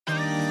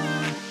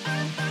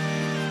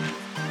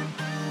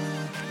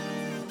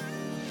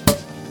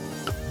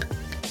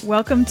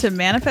Welcome to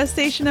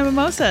Manifestation of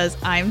Mimosas.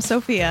 I'm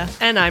Sophia.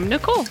 And I'm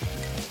Nicole.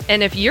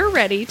 And if you're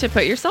ready to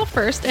put yourself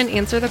first and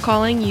answer the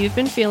calling you've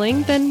been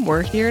feeling, then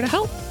we're here to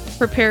help.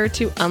 Prepare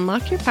to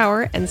unlock your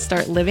power and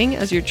start living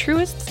as your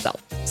truest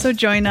self. So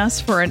join us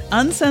for an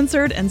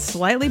uncensored and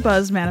slightly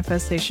buzzed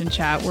manifestation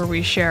chat where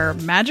we share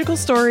magical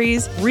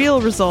stories, real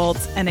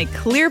results, and a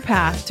clear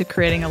path to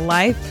creating a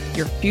life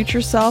your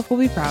future self will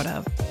be proud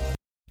of.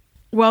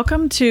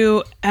 Welcome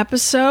to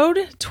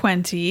episode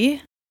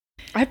 20.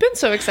 I've been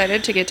so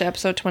excited to get to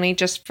episode 20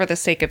 just for the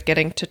sake of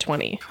getting to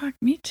 20. Fuck,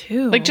 me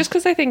too. Like, just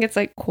because I think it's,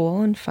 like,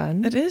 cool and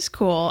fun. It is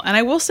cool. And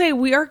I will say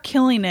we are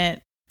killing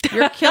it.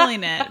 You're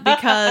killing it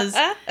because,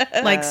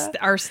 like,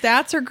 our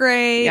stats are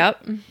great.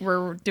 Yep.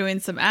 We're doing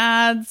some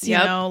ads, you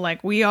know,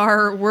 like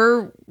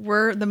we're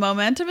the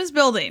momentum is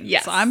building.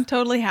 Yes. So I'm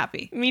totally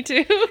happy. Me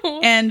too.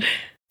 And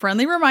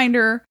friendly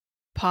reminder,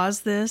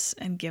 pause this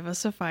and give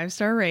us a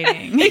 5-star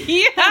rating.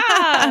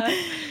 Yeah.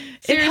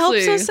 It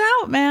helps us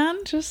out,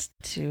 man. Just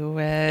do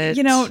it.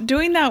 You know,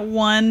 doing that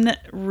one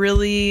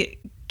really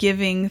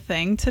giving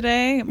thing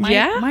today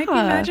might be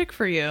magic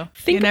for you.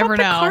 Think you never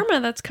about the know.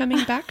 karma that's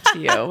coming back to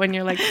you when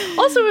you're like,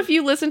 also, if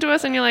you listen to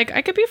us and you're like,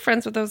 I could be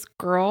friends with those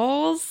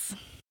girls,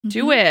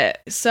 do it.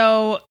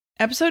 So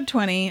episode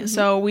 20.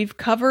 So we've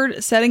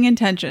covered setting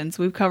intentions.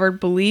 We've covered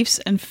beliefs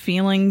and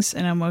feelings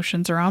and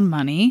emotions around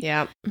money.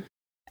 Yeah.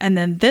 And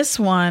then this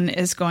one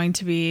is going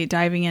to be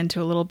diving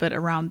into a little bit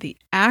around the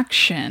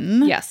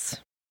action.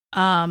 Yes.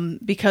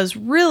 Because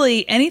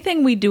really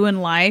anything we do in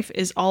life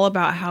is all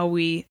about how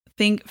we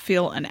think,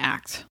 feel, and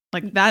act.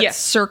 Like that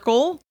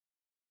circle.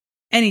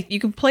 You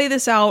can play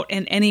this out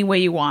in any way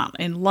you want.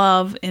 In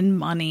love, in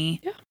money,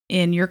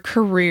 in your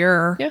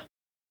career,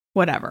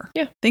 whatever.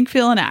 Yeah. Think,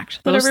 feel, and act.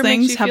 Whatever Those makes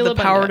things you have feel the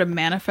power abundant. to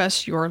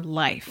manifest your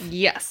life.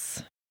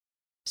 Yes.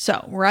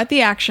 So we're at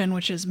the action,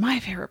 which is my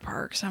favorite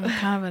part because I'm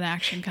kind of an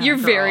action kind You're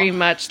of girl. very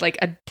much like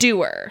a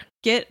doer.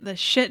 Get the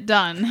shit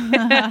done.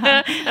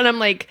 And I'm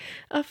like,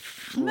 a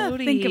floaty. I'm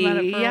gonna think about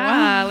it for a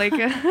yeah, while.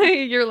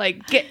 like you're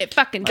like, get it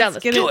fucking done.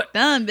 Let's get do it it.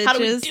 done, bitches. How do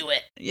we do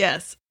it?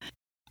 Yes.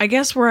 I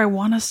guess where I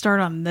want to start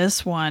on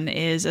this one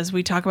is as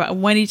we talk about,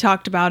 when he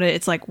talked about it,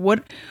 it's like,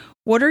 what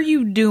are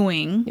you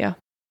doing? Yeah.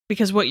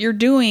 Because what you're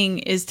doing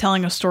is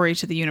telling a story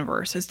to the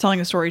universe. It's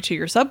telling a story to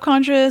your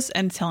subconscious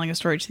and telling a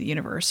story to the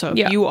universe. So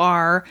if you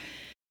are,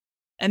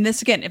 and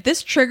this again, if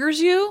this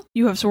triggers you,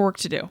 you have some work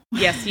to do.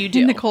 Yes, you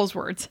do. In Nicole's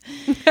words.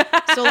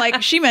 So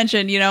like she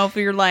mentioned, you know, if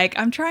you're like,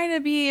 I'm trying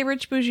to be a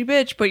rich bougie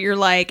bitch, but you're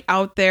like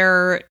out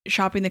there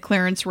shopping the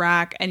clearance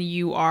rack and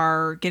you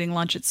are getting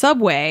lunch at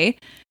Subway,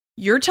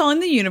 you're telling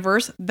the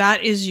universe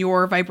that is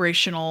your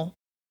vibrational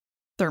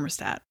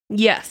thermostat.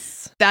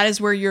 Yes. That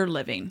is where you're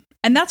living.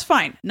 And that's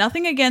fine.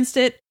 Nothing against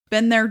it.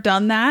 Been there,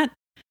 done that.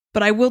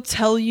 But I will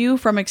tell you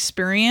from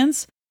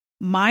experience,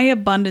 my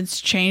abundance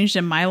changed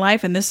in my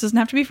life. And this doesn't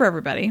have to be for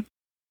everybody.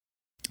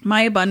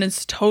 My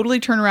abundance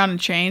totally turned around and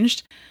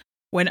changed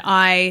when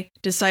I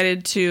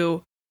decided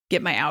to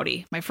get my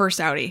Audi, my first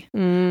Audi.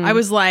 I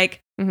was like,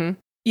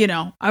 you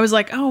know,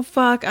 oh,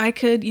 fuck, I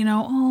could, you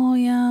know, oh,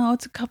 yeah,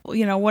 it's a couple,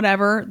 you know,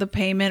 whatever, the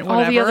payment,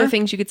 whatever. All the other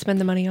things you could spend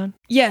the money on.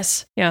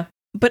 Yes. Yeah.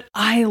 But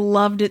I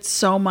loved it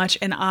so much,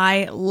 and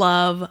I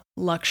love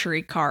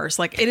luxury cars.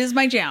 Like, it is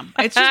my jam.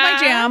 It's just my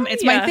jam.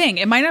 It's my thing.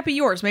 It might not be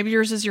yours. Maybe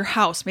yours is your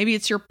house. Maybe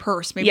it's your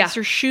purse. Maybe it's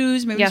your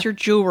shoes. Maybe it's your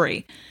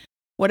jewelry.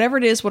 Whatever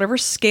it is, whatever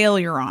scale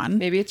you're on.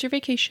 Maybe it's your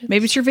vacation.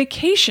 Maybe it's your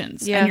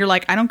vacations. Yeah. And you're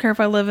like, I don't care if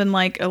I live in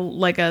like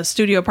a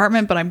studio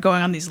apartment, but I'm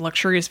going on these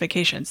luxurious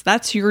vacations.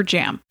 That's your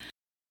jam.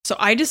 So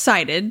I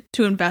decided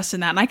to invest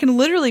in that. And I can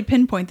literally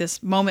pinpoint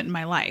this moment in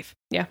my life.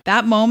 Yeah.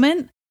 That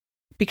moment,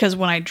 because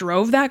when I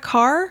drove that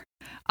car,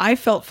 I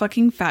felt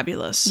fucking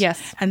fabulous.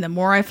 Yes. And the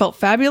more I felt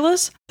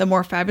fabulous, the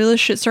more fabulous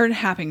shit started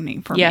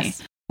happening for me.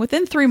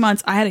 Within 3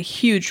 months, I had a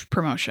huge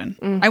promotion.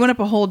 I went up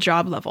a whole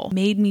job level.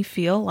 Made me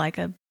feel like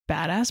a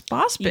badass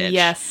boss bitch.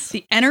 Yes.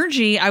 The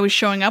energy I was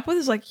showing up with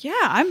is like,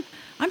 yeah,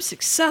 I'm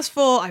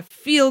successful. I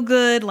feel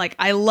good. Like,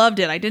 I loved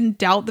it. I didn't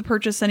doubt the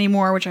purchase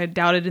anymore, which I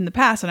doubted in the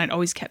past, and it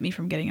always kept me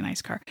from getting a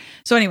nice car.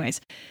 So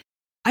anyways,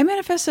 I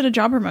manifested a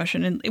job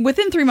promotion and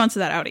within 3 months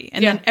of that Audi.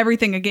 And then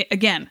everything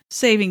again,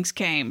 savings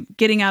came,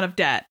 getting out of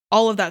debt,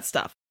 all of that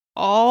stuff.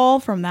 All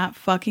from that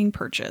fucking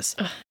purchase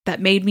that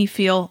made me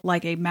feel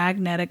like a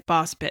magnetic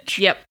boss bitch.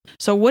 Yep.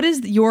 So what is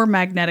your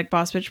magnetic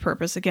boss bitch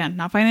purpose? Again,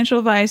 not financial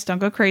advice. Don't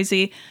go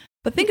crazy.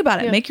 But think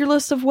about it. Make your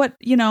list of what,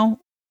 you know,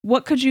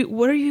 what are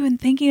you even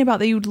thinking about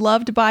that you'd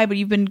love to buy, but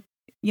you've been,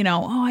 you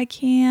know, oh, I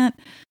can't.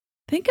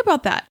 Think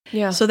about that.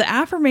 Yeah. So the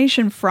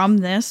affirmation from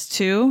this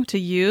too, to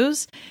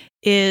use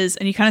is,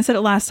 and you kind of said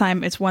it last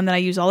time, it's one that I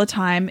use all the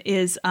time,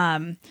 is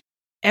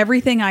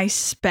everything I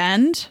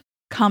spend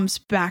comes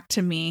back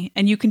to me.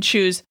 And you can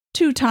choose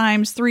 2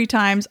 times, 3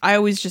 times. I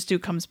always just do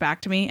comes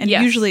back to me. And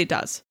usually it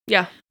does.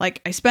 Yeah. Like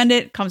I spend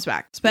it, comes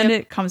back. Spend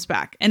it, comes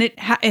back. And it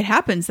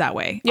happens that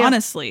way,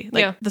 honestly.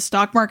 Like the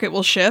stock market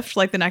will shift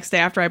like the next day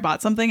after I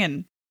bought something, and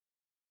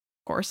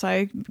of course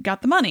I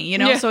got the money, you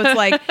know? So it's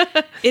like,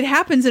 it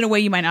happens in a way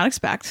you might not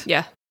expect.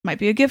 Yeah. Might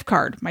be a gift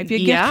card. Might be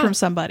a gift from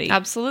somebody.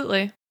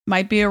 Absolutely.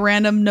 might be a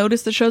random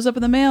notice that shows up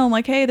in the mail and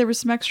like, hey, there was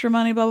some extra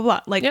money, blah, blah,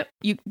 blah. Like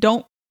you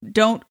don't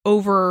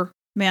over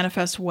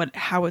manifest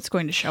how it's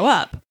going to show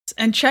up.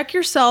 And check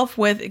yourself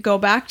go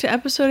back to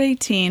episode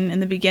 18 in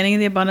the beginning of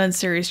the abundance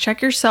series.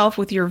 Check yourself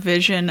with your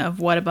vision of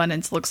what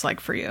abundance looks like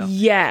for you.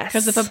 Yes.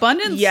 Because if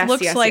abundance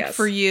looks like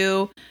for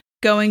you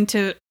going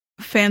to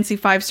fancy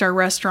 5-star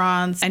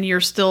restaurants and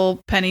you're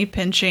still penny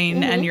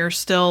pinching and you're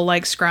still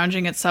like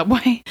scrounging at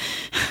Subway.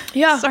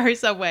 Yeah. Sorry,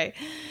 Subway.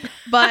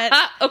 But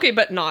okay,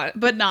 but not.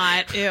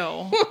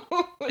 Ew.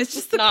 It's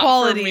just the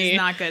quality is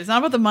not good. It's not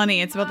about the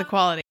money, it's about the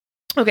quality.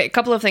 Okay, a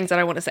couple of things that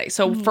I want to say.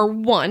 So for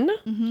one,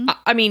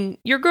 I mean,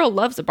 your girl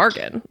loves a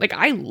bargain. Like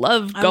I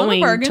love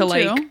going to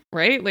like too.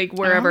 Right? Like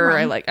wherever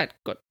I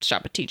go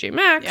shop at TJ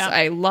Maxx. Yeah.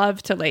 I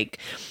love to like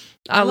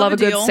I love a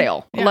good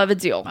sale. Yeah. I love a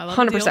deal.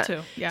 100%.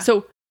 Too. Yeah.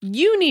 So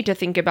you need to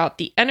think about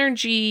the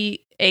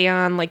energy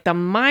and like the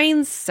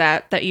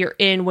mindset that you're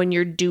in when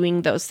you're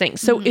doing those things.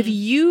 So if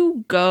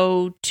you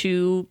go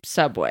to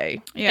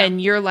Subway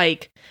and you're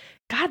like,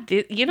 God,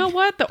 you know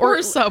what?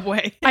 Or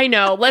Subway. I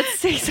know. Let's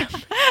say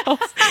something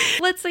else.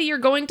 Let's say you're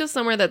going to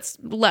somewhere that's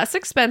less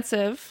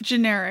expensive.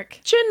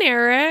 Generic.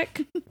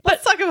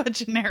 Let's talk about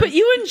generic. But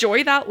you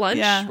enjoy that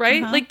lunch,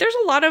 right? Like there's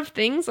a lot of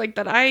things like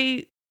that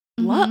I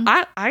love.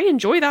 I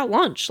enjoy that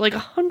lunch like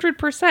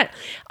 100%.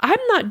 I'm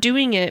not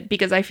doing it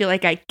because I feel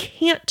like I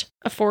can't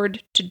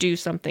afford to do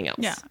something else.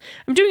 Yeah.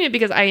 I'm doing it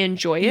because I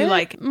enjoy it.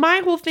 Like my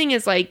whole thing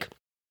is like,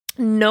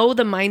 know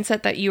the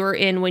mindset that you are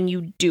in when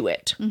you do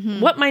it.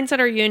 What mindset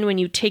are you in when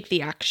you take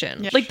the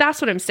action? Like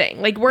that's what I'm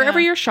saying. Like wherever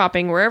you're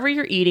shopping, wherever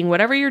you're eating,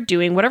 whatever you're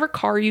doing, whatever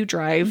car you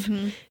drive,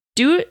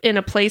 do it in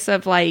a place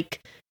of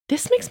like,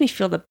 this makes me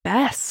feel the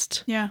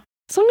best. Yeah.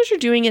 As long as you're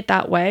doing it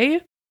that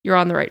way, you're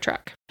on the right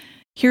track.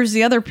 Here's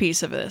the other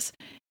piece of this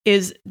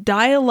is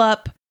dial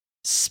up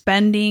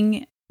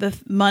spending the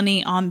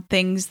money on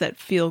things that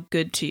feel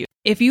good to you.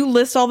 If you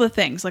list all the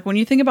things, like when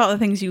you think about the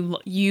things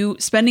you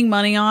spending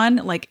money on,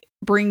 like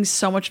brings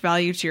so much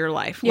value to your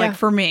life. Yeah. Like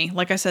for me,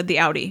 like I said, the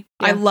Audi.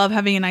 Yeah. I love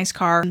having a nice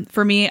car.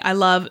 For me, I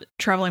love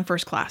traveling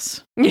first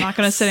class. I'm not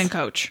going to sit in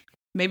coach.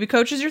 Maybe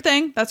coach is your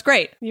thing. That's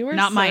great. You were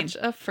not mine.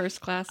 A first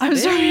class. I'm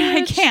sorry.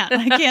 I can't do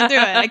it.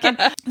 I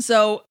can't.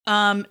 So,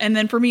 and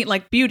then for me,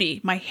 like beauty,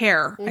 my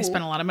hair. I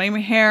spend a lot of money on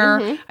my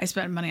hair. I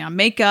spend money on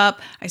makeup.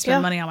 I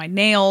spend money on my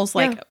nails.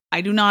 Like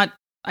I do not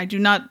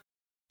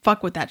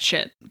fuck with that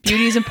shit.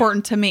 Beauty is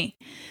important to me.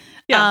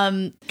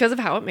 Yeah. Because of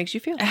how it makes you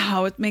feel.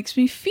 How it makes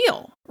me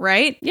feel,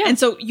 right? Yeah. And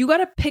so you got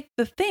to pick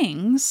the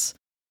things.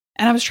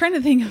 And I was trying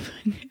to think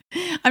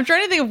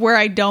of where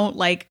I don't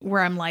like,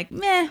 where I'm like,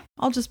 meh,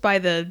 I'll just buy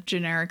the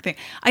generic thing.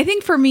 I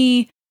think for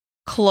me,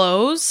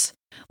 clothes,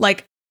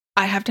 like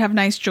I have to have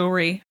nice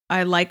jewelry.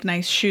 I like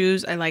nice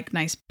shoes. I like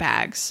nice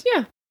bags.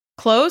 Yeah.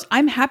 Clothes,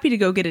 I'm happy to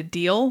go get a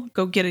deal,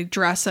 go get a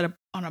dress on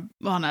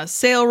a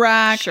sale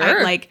rack.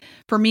 Sure. Like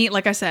for me,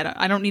 like I said,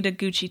 I don't need a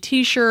Gucci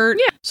t-shirt.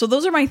 Yeah. So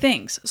those are my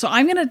things. So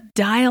I'm going to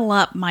dial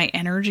up my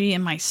energy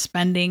and my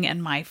spending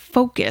and my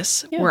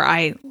focus where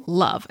I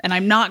love. And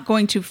I'm not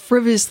going to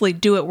frivolously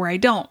do it where I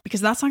don't,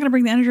 because that's not going to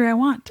bring the energy I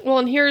want. Well,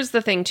 and here's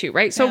the thing too,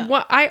 right? So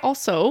what I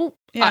also,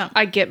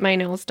 I get my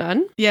nails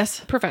done.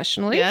 Yes.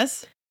 Professionally.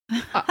 Yes.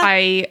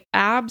 I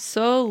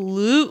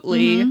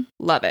absolutely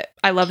love it.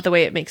 I love the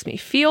way it makes me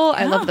feel.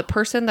 I love the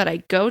person that I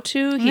go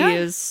to. He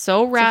is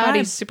so rad.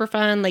 He's super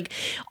fun. Like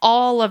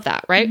all of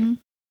that, right?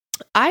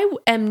 I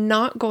am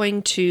not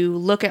going to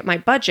look at my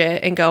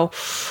budget and go,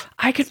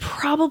 I could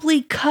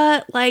probably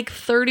cut like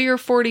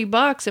 $30 or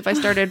 $40 if I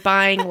started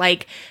buying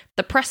like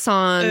the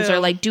press-ons or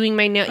like doing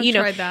my nail, you know,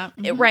 tried that.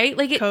 Right?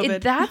 Like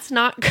that's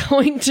not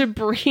going to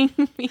bring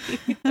me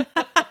the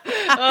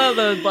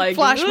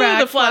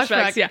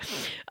flashbacks. Yeah.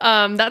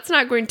 That's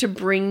not going to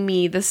bring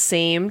me the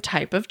same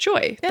type of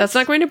joy. Yes. That's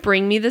not going to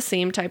bring me the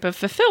same type of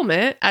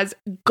fulfillment as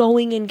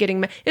going and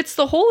getting it's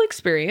the whole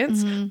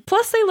experience.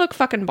 Plus they look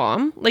fucking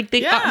bomb. Like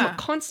they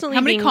constantly.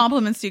 How many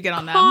compliments do you get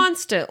on them?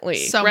 Constantly.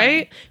 So right?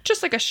 many.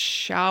 Just like a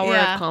shower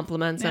of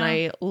compliments. And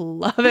I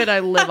love it. I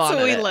live on it. That's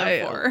what we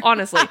live for.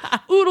 Honestly.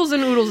 Oodles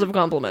and oodles of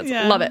compliments.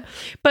 Yeah. Love it.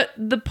 But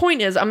the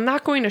point is, I'm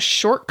not going to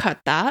shortcut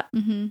that.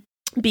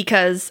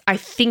 Because I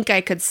think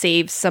I could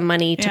save some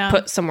money to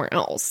put somewhere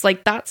else.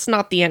 Like, that's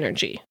not the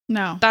energy.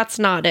 No. That's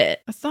not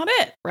it. That's not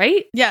it.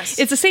 Right? Yes.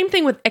 It's the same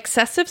thing with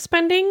excessive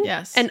spending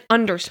and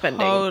underspending.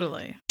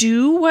 Totally.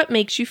 Do what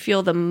makes you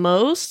feel the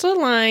most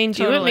aligned.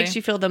 Do what makes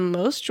you feel the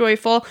most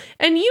joyful.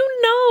 And you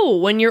know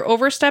when you're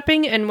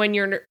overstepping and when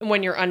you're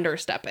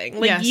understepping.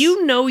 Like,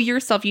 you know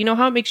yourself. You know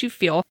how it makes you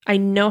feel. I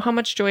know how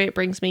much joy it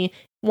brings me.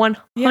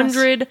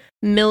 100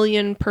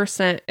 million %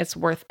 it's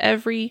worth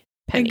every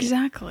penny.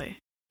 Exactly.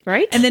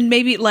 Right? And then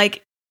maybe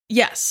like,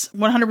 yes,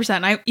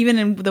 100%. I even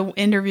in the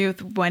interview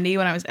with Wendy,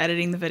 when I was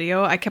editing the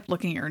video, I kept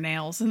looking at her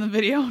nails in the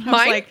video. And I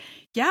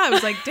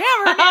was like,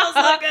 damn, her nails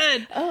look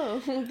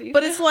good.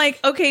 But it's like,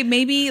 okay,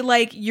 maybe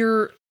like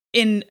you're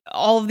in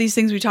all of these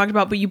things we talked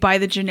about, but you buy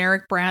the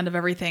generic brand of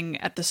everything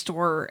at the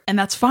store and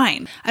that's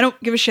fine. I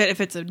don't give a shit if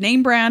it's a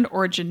name brand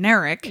or a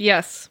generic.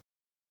 Yes.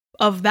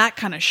 of that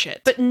kind of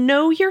shit. But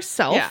know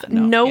yourself,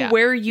 know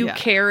where you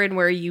care and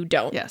where you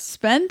don't. Yes.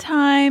 Spend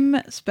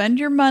time, spend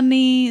your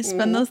money,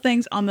 spend those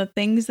things on the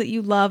things that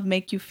you love,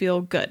 make you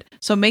feel good.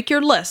 So make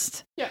your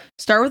list. Yeah.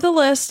 Start with a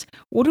list.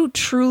 What do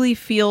truly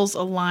feels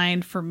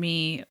aligned for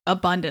me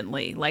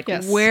abundantly? Like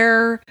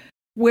where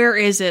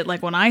is it?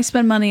 Like when I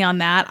spend money on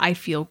that, I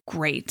feel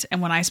great.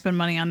 And when I spend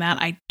money on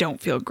that, I don't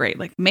feel great.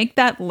 Like make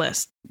that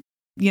list,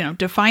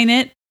 define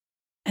it.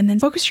 And then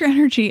focus your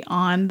energy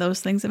on those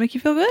things that make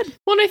you feel good.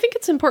 Well, and I think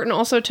it's important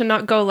also to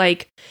not go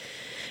like,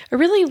 I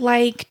really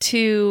like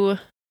to,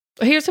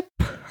 here's a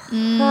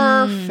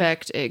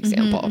perfect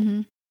example.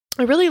 Mm-hmm.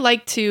 I really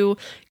like to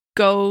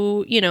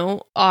go,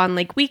 on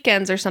like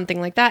weekends or something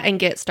like that and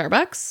get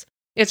Starbucks.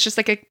 It's just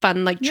like a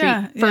fun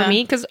treat for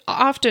me. Because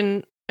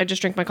often I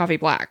just drink my coffee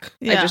black.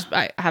 Yeah.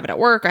 I have it at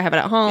work. I have it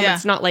at home. Yeah.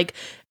 It's not like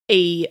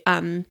a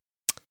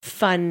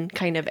fun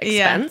kind of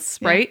expense,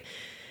 right?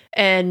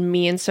 And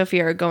me and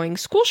Sophia are going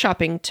school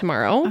shopping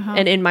tomorrow. Uh-huh.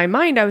 And in my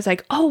mind, I was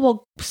like, oh,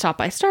 we'll stop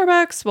by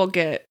Starbucks. We'll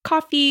get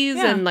coffees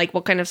and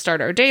we'll kind of start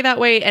our day that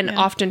way. And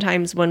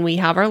oftentimes when we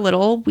have our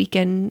little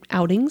weekend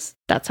outings,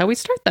 that's how we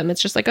start them.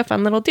 It's just like a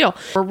fun little deal.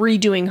 We're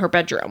redoing her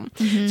bedroom.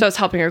 Mm-hmm. So I was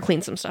helping her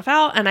clean some stuff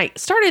out. And I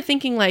started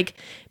thinking like,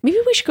 maybe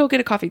we should go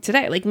get a coffee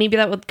today. Like maybe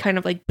that would kind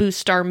of like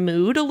boost our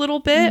mood a little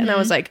bit. Mm-hmm. And I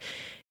was like,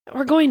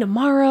 we're going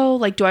tomorrow.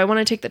 Like, do I want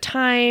to take the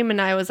time?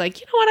 And I was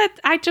like, you know what?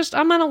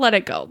 I'm going to let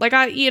it go. Like,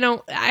 I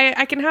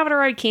can have it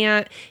or I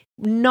can't.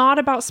 Not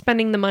about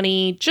spending the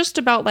money, just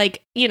about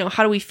like,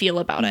 how do we feel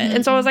about it? Mm-hmm.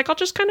 And so I was like, I'll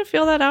just kind of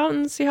feel that out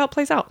and see how it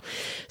plays out.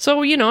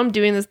 So, I'm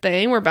doing this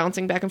thing. We're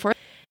bouncing back and forth.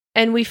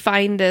 And we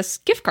find this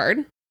gift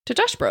card to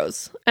Dash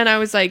Bros. And I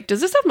was like,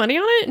 does this have money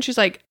on it? And she's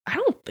like, I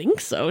don't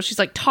think so. She's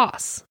like,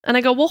 toss. And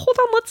I go, well, hold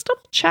on. Let's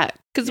double check.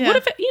 Because what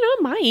if it,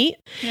 it might.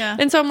 Yeah.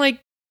 And so I'm like,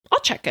 I'll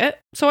check it.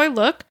 So I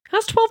look, it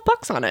has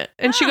 $12 on it.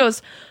 And she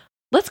goes,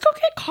 let's go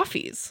get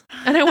coffees.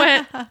 And I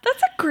went, that's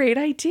a great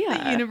idea.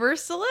 The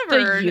universe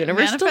delivered. The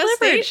universe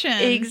manifestation.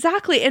 Delivered.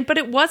 Exactly. But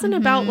it wasn't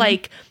about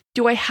like,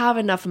 do I have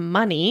enough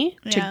money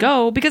to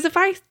go? Because if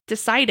I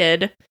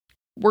decided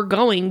we're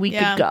going, we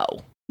could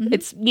go. Mm-hmm.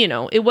 It's,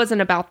 it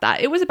wasn't about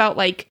that. It was about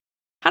like,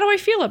 how do I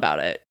feel about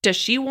it? Does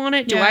she want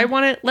it? Do I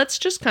want it? Let's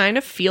just kind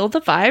of feel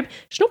the vibe.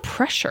 There's no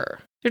pressure.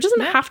 There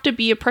doesn't have to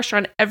be a pressure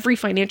on every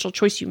financial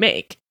choice you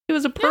make. It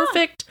was a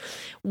perfect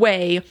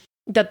way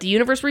that the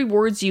universe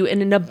rewards you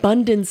in an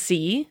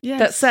abundancy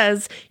that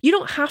says you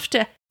don't have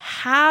to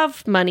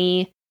have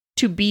money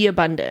to be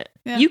abundant.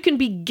 Yeah. You can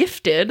be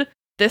gifted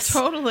this.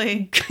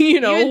 Totally.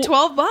 Even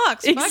 $12. Fuck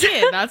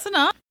it. That's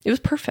enough. It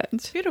was perfect.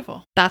 It's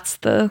beautiful. That's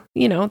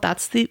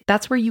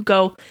that's where you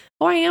go,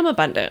 oh, I am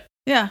abundant.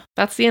 Yeah.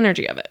 That's the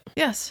energy of it.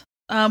 Yes.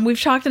 We've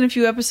talked in a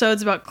few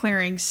episodes about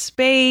clearing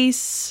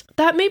space.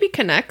 That maybe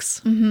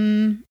connects.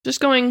 Mm-hmm. Just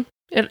going,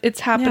 it's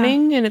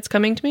happening and it's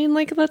coming to me and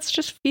like, let's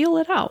just feel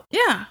it out.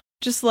 Yeah.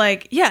 Just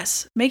like,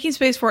 yes, making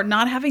space for it,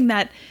 not having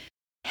that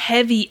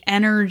heavy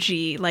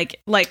energy. Like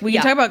we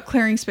can talk about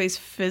clearing space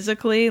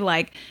physically.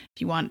 Like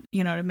if you want,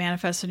 to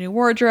manifest a new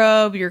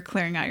wardrobe, you're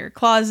clearing out your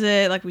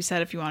closet. Like we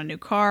said, if you want a new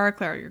car,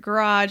 clear out your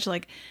garage,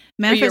 like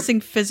manifesting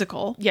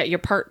physical. Yeah. Your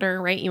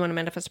partner, right? You want to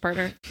manifest a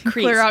partner,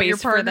 clear out your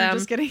partner. For them.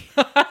 Just kidding.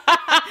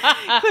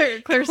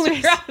 clear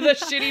space. Out the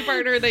shitty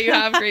partner that you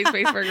have, create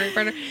space for a great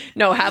partner.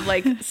 No, have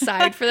like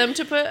side for them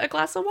to put a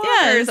glass of water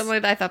or something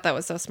like that. I thought that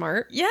was so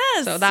smart.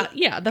 Yes. So that, the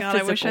God, physical.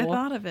 I wish I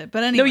thought of it.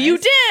 But anyway. No, you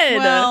did.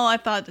 Well, I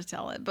thought to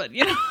tell it, but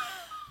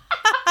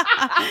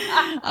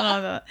I don't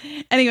know that.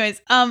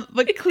 Anyways,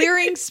 but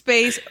clearing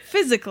space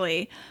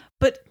physically,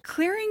 but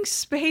clearing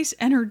space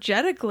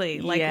energetically.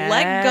 Like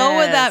let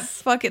go of that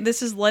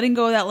this is letting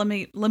go of that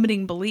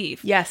limiting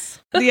belief. Yes.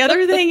 The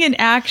other thing in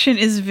action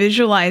is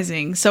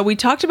visualizing. So we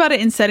talked about it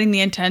in setting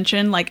the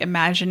intention, like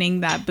imagining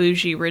that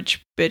bougie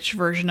rich bitch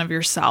version of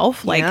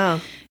yourself.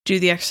 Like do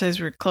the exercise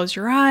where you close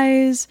your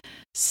eyes,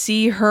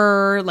 see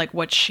her, like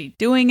what's she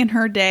doing in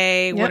her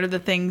day? Yep. What are the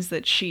things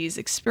that she's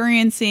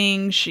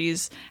experiencing?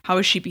 How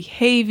is she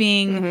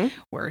behaving? Mm-hmm.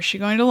 Where is she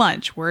going to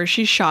lunch? Where is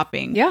she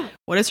shopping? Yeah.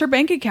 What does her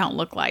bank account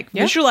look like?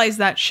 Yep. Visualize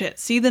that shit.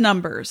 See the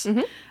numbers.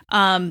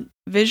 Mm-hmm.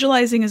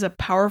 Visualizing is a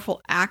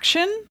powerful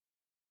action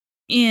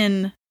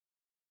in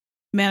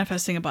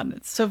manifesting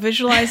abundance. So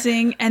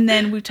visualizing, and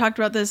then we talked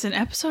about this in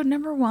episode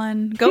number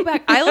 1. Go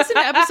back. I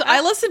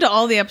listened to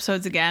all the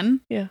episodes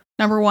again. Yeah.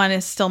 Number 1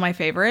 is still my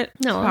favorite.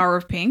 No. Power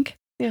of Pink.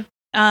 Yeah.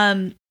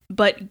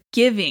 But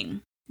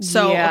giving.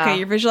 So okay,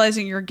 you're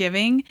visualizing, you're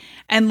giving,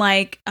 and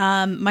like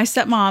my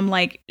stepmom,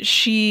 like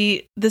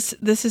this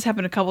has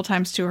happened a couple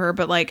times to her,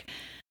 but like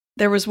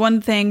there was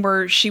one thing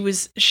where she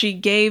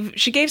gave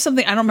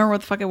something, I don't remember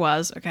what the fuck it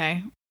was.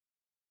 Okay.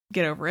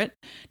 Get over it.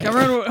 Don't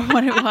remember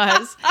what it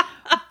was.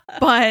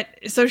 But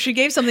so she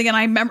gave something, and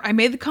I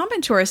made the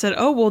comment to her. I said,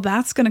 "Oh, well,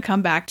 that's going to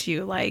come back to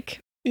you like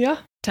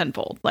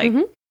tenfold. Like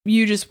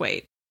you just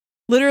wait."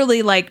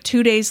 Literally, like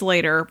 2 days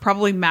later,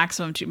 probably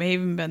maximum 2, maybe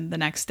even been the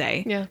next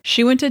day. Yeah,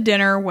 she went to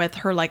dinner with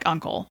her like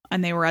uncle,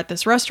 and they were at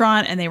this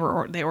restaurant, and they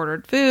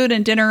ordered food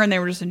and dinner, and they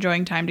were just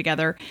enjoying time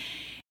together.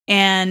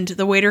 And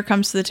the waiter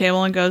comes to the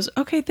table and goes,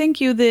 "Okay,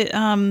 thank you."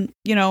 Hands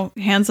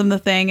them the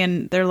thing,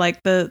 and they're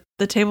like, "The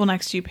table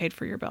next to you paid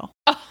for your bill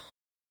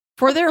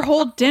for their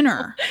whole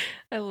dinner."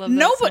 I love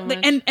that so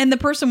much. And the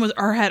person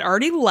had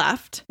already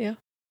left. Yeah,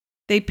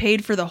 they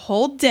paid for the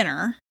whole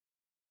dinner,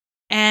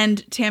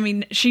 and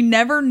Tammy, she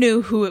never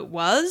knew who it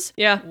was.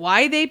 Yeah,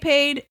 why they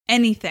paid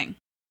anything.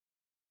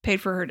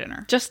 Paid for her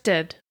dinner. Just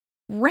did.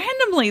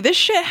 Randomly. This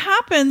shit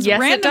happens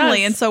randomly. It does.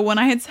 And so when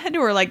I had said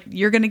to her, like,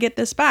 you're going to get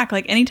this back.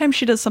 Like, anytime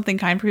she does something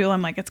kind for you,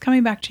 I'm like, it's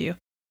coming back to you.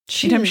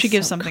 Anytime she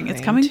gives something, it's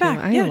coming back.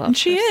 And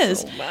she is.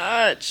 So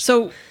much.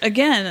 So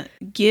again,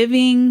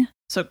 giving,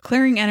 so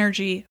clearing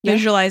energy,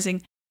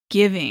 visualizing,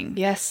 giving.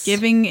 Yes.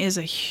 Giving is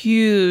a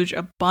huge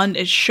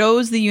It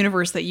shows the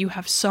universe that you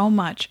have so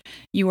much,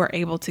 you are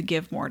able to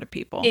give more to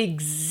people.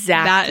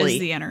 Exactly. That is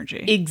the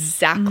energy.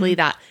 Exactly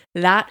that.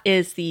 That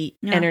is the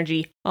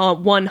energy.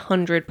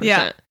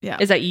 100%. Yeah.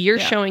 Is that you're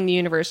showing the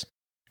universe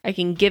I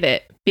can give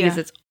it because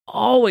it's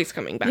always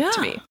coming back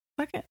to me.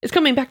 Fuck it. It's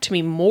coming back to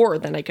me more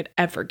than I could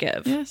ever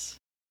give. Yes.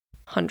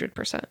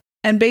 100%.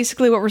 And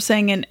basically what we're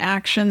saying in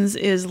actions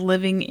is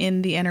living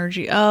in the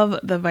energy of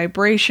the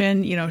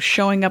vibration,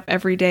 showing up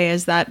every day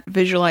as that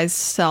visualized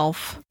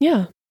self.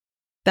 Yeah.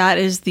 That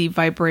is the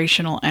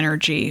vibrational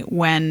energy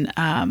when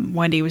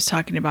Wendy was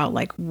talking about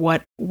like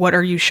what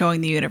are you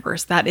showing the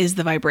universe? That is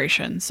the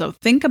vibration. So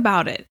think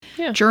about it.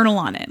 Yeah. Journal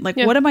on it. Like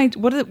what am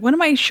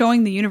I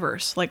showing the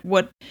universe? Like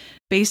what,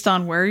 based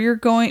on where you're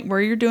going,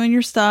 where you're doing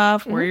your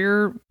stuff, where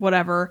you're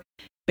whatever,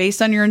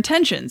 based on your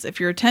intentions.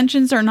 If your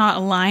intentions are not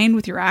aligned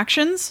with your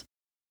actions,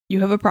 you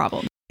have a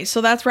problem.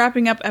 So that's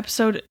wrapping up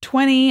episode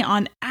 20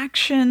 on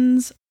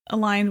actions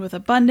aligned with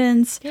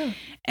abundance. Yeah.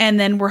 And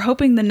then we're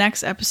hoping the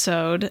next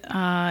episode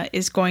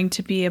is going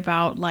to be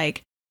about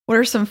like, what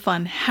are some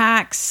fun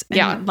hacks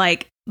and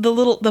like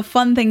the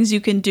fun things you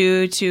can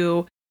do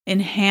to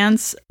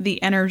enhance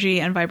the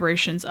energy and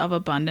vibrations of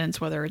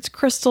abundance, whether it's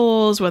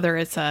crystals, whether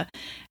it's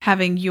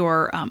having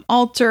your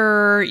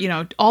altar,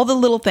 all the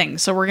little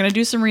things. So we're going to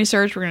do some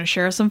research. We're going to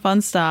share some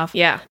fun stuff.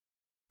 Yeah.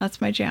 That's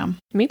my jam.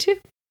 Me too.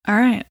 All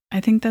right.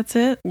 I think that's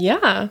it.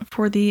 Yeah.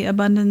 For the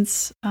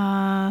abundance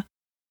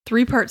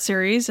 3-part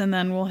series, and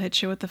then we'll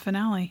hit you with the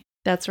finale.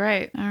 That's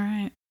right. All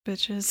right,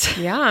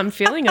 bitches. Yeah, I'm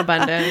feeling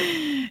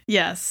abundant.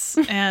 Yes.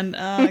 And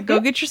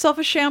go get yourself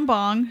a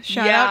Shambong.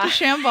 Shout out to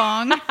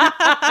Shambong.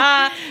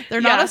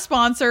 They're not a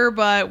sponsor,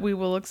 but we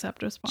will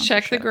accept a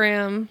sponsorship. Check the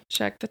gram.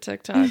 Check the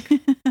TikTok.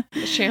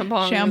 The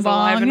Shambong is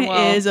alive and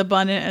well. Is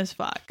abundant as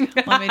fuck.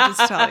 Let me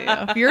just tell you.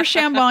 If you're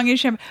Shambong, you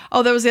Shambong.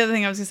 Oh, that was the other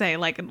thing I was going to say.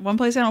 Like, one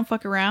place I don't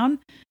fuck around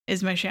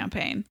is my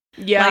champagne.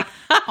 Yeah.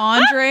 Like,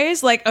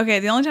 Andres, like, okay,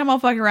 the only time I'll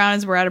fuck around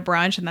is we're at a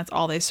brunch and that's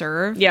all they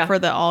serve. Yeah. For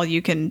the all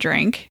you can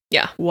drink.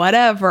 Yeah.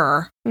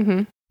 Whatever.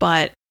 Mm-hmm.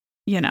 But,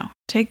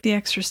 take the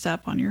extra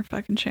step on your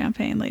fucking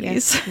champagne,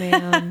 ladies. Yes,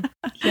 ma'am.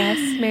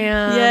 Yes,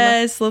 ma'am.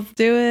 Yes, let's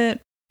do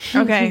it.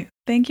 Okay.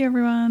 Thank you,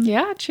 everyone.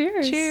 Yeah.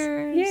 Cheers.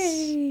 Cheers.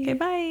 Yay. Okay,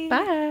 bye.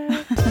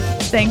 Bye.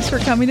 Thanks for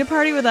coming to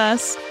party with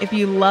us. If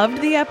you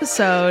loved the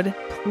episode,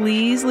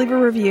 please leave a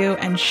review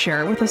and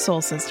share it with a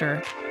soul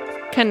sister.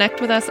 Connect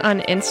with us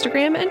on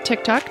Instagram and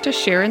TikTok to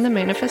share in the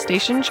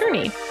manifestation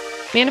journey.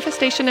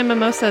 Manifestation and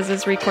Mimosas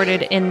is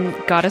recorded in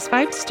Goddess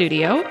Vibe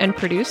Studio and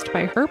produced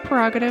by Her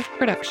Prerogative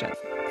Production.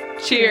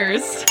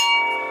 Cheers.